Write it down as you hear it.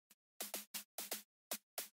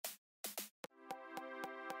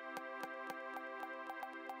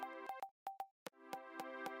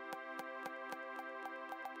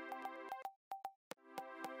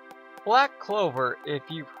Black Clover, if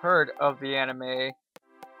you've heard of the anime,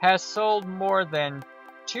 has sold more than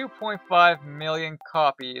 2.5 million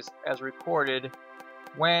copies as reported,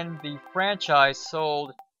 when the franchise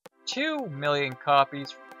sold 2 million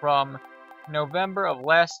copies from November of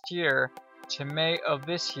last year to May of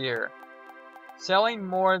this year, selling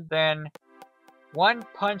more than One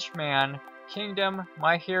Punch Man, Kingdom,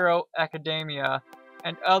 My Hero Academia,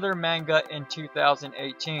 and other manga in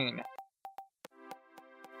 2018.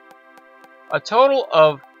 A total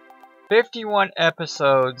of 51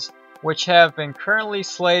 episodes, which have been currently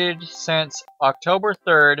slated since October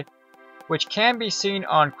 3rd, which can be seen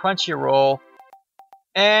on Crunchyroll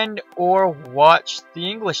and or watch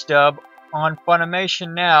the English dub on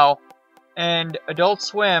Funimation Now and Adult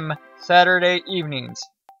Swim Saturday evenings.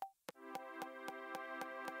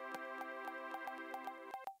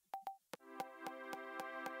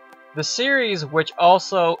 The series, which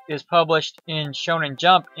also is published in Shonen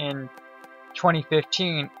Jump in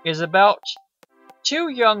 2015, is about two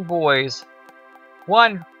young boys,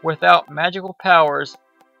 one without magical powers,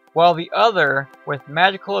 while the other, with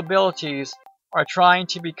magical abilities, are trying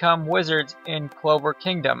to become wizards in Clover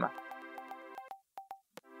Kingdom.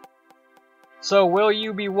 So will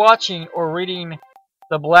you be watching or reading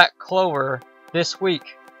The Black Clover this week?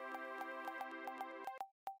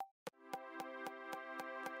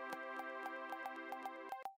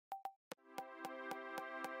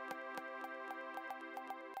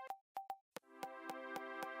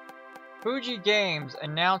 Fuji Games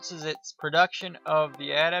announces its production of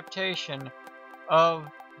the adaptation of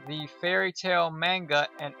the fairy tale manga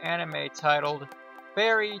and anime titled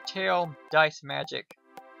Fairy Tale Dice Magic,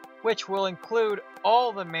 which will include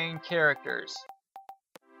all the main characters.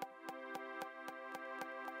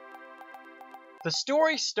 The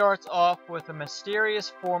story starts off with a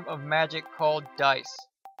mysterious form of magic called dice,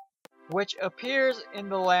 which appears in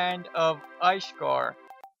the land of Ishgar.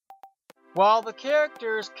 While the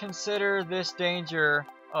characters consider this danger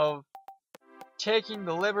of taking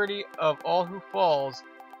the liberty of all who falls,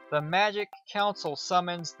 the Magic Council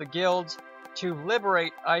summons the guilds to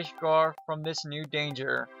liberate Ishgar from this new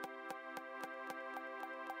danger.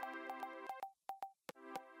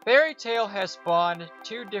 Fairy Tail has spawned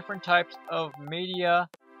two different types of media,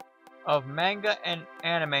 of manga and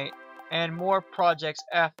anime, and more projects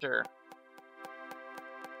after.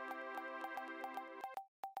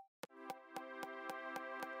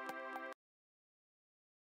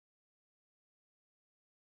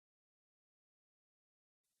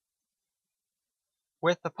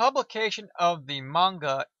 With the publication of the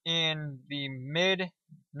manga in the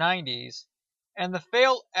mid-90s and the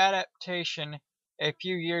failed adaptation a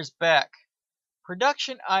few years back,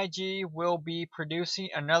 Production IG will be producing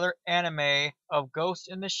another anime of Ghost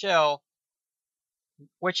in the Shell,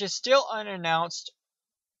 which is still unannounced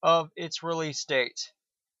of its release date.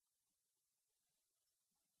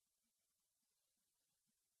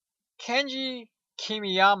 Kenji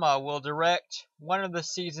Kimiyama will direct one of the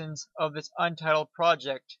seasons of this untitled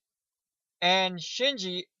project, and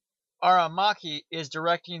Shinji Aramaki is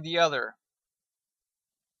directing the other.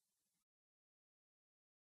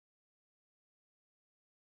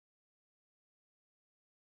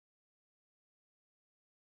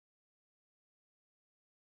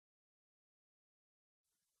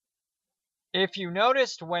 If you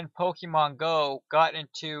noticed when Pokemon Go got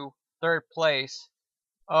into third place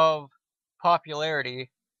of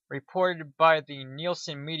popularity, reported by the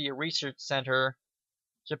Nielsen Media Research Center,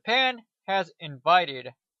 Japan has invited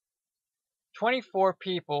 24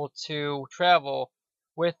 people to travel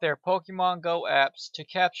with their Pokemon Go apps to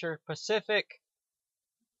capture Pacific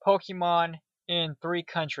Pokemon in 3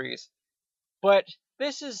 countries. But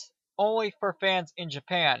this is only for fans in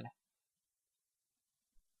Japan.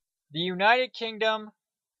 The United Kingdom,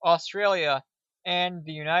 Australia, and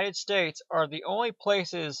the United States are the only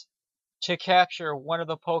places to capture one of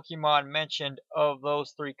the Pokemon mentioned of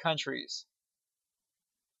those 3 countries.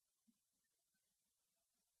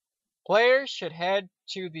 Players should head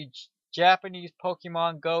to the Japanese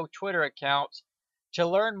Pokemon Go Twitter account to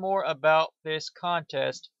learn more about this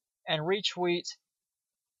contest and retweet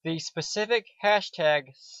the specific hashtag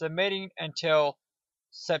submitting until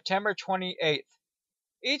September 28th.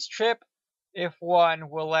 Each trip, if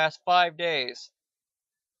won, will last 5 days.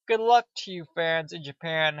 Good luck to you fans in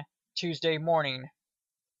Japan Tuesday morning.